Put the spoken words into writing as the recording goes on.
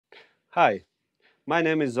Hi, my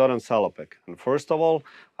name is Zoran Salopek, and first of all,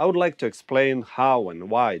 I would like to explain how and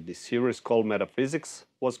why this series called Metaphysics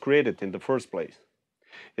was created in the first place.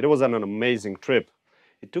 It was an amazing trip.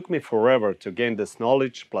 It took me forever to gain this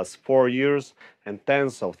knowledge, plus 4 years and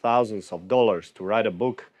tens of thousands of dollars to write a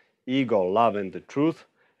book, Ego, Love and the Truth,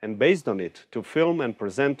 and based on it, to film and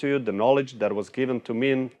present to you the knowledge that was given to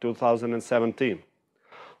me in 2017.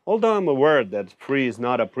 Although I'm aware that free is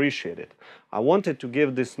not appreciated, I wanted to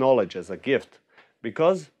give this knowledge as a gift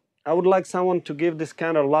because I would like someone to give this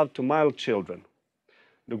kind of love to my children.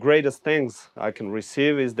 The greatest thanks I can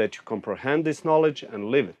receive is that you comprehend this knowledge and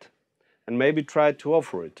live it, and maybe try to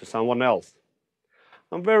offer it to someone else.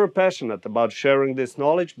 I'm very passionate about sharing this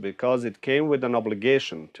knowledge because it came with an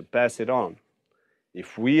obligation to pass it on.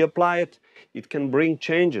 If we apply it, it can bring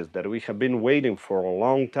changes that we have been waiting for a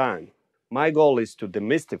long time. My goal is to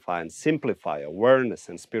demystify and simplify awareness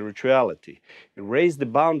and spirituality, erase the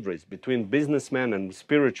boundaries between businessmen and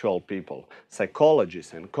spiritual people,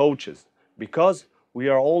 psychologists and coaches, because we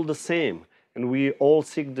are all the same and we all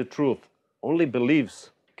seek the truth. Only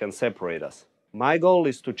beliefs can separate us. My goal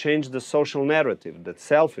is to change the social narrative that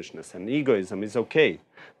selfishness and egoism is okay,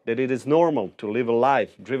 that it is normal to live a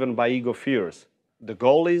life driven by ego fears. The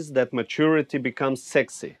goal is that maturity becomes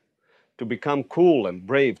sexy, to become cool and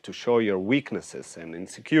brave to show your weaknesses and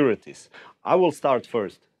insecurities. I will start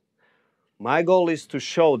first. My goal is to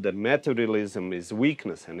show that materialism is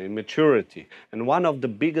weakness and immaturity and one of the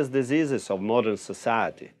biggest diseases of modern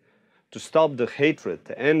society. To stop the hatred,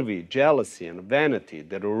 envy, jealousy, and vanity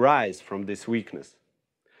that arise from this weakness.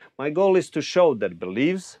 My goal is to show that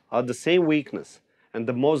beliefs are the same weakness and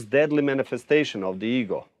the most deadly manifestation of the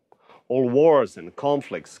ego. All wars and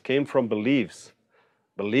conflicts came from beliefs.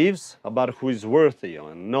 Beliefs about who is worthy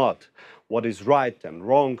and not, what is right and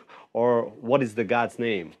wrong, or what is the God's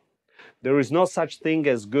name. There is no such thing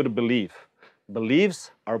as good belief.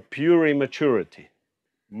 Beliefs are pure immaturity.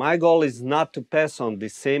 My goal is not to pass on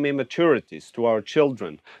these same immaturities to our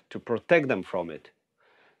children, to protect them from it.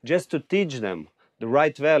 Just to teach them the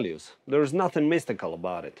right values. There is nothing mystical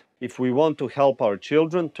about it. If we want to help our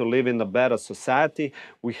children to live in a better society,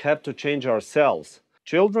 we have to change ourselves.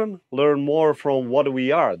 Children learn more from what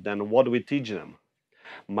we are than what we teach them.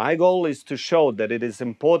 My goal is to show that it is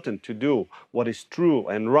important to do what is true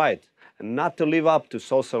and right and not to live up to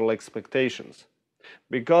social expectations.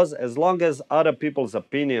 Because as long as other people's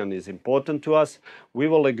opinion is important to us, we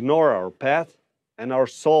will ignore our path and our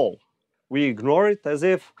soul. We ignore it as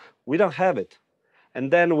if we don't have it.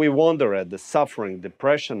 And then we wonder at the suffering,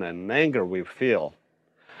 depression, and anger we feel.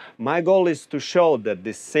 My goal is to show that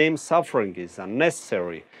this same suffering is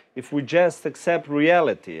unnecessary if we just accept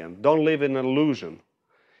reality and don't live in illusion.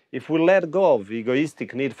 If we let go of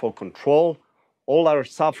egoistic need for control, all our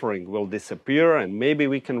suffering will disappear and maybe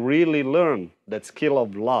we can really learn that skill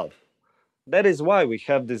of love. That is why we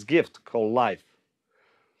have this gift called life.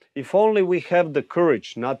 If only we have the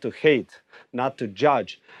courage not to hate, not to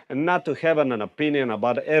judge, and not to have an opinion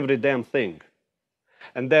about every damn thing.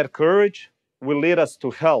 And that courage will lead us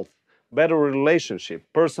to health, better relationship,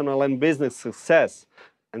 personal and business success,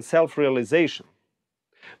 and self-realization.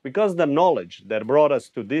 Because the knowledge that brought us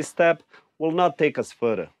to this step will not take us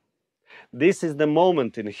further. This is the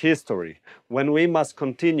moment in history when we must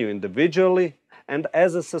continue individually and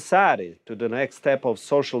as a society to the next step of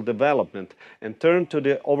social development and turn to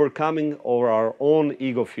the overcoming of our own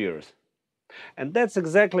ego fears. And that's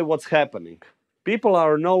exactly what's happening. People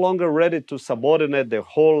are no longer ready to subordinate their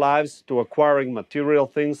whole lives to acquiring material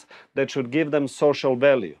things that should give them social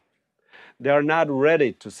value. They are not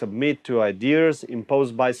ready to submit to ideas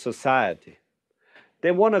imposed by society. They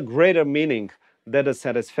want a greater meaning than the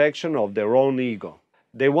satisfaction of their own ego.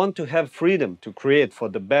 They want to have freedom to create for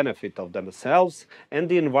the benefit of themselves and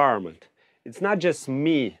the environment. It's not just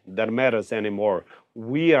me that matters anymore.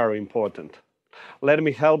 We are important. Let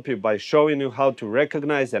me help you by showing you how to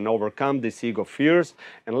recognize and overcome these ego fears,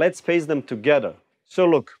 and let's face them together. So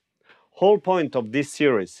look, whole point of this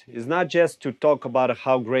series is not just to talk about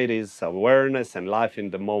how great is awareness and life in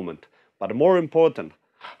the moment, but more important,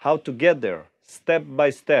 how to get there step by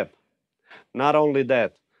step. Not only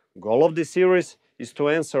that, goal of this series is to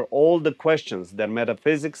answer all the questions that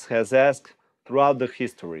metaphysics has asked throughout the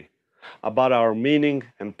history about our meaning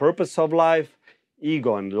and purpose of life,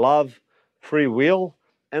 ego and love, free will,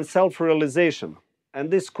 and self-realization, and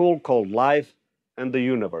this school called life and the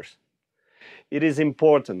universe. It is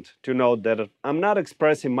important to note that I'm not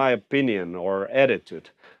expressing my opinion or attitude.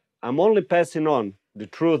 I'm only passing on the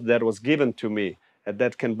truth that was given to me and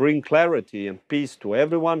that can bring clarity and peace to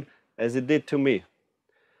everyone as it did to me.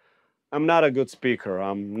 I'm not a good speaker,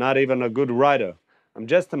 I'm not even a good writer, I'm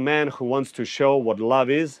just a man who wants to show what love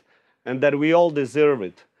is and that we all deserve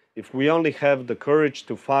it if we only have the courage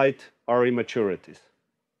to fight our immaturities.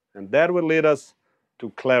 And that will lead us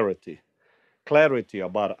to clarity. Clarity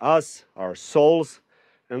about us, our souls,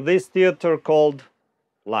 and this theater called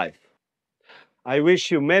life. I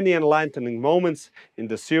wish you many enlightening moments in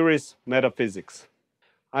the series Metaphysics.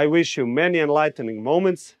 I wish you many enlightening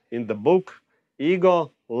moments in the book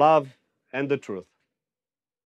Ego, Love, and the Truth.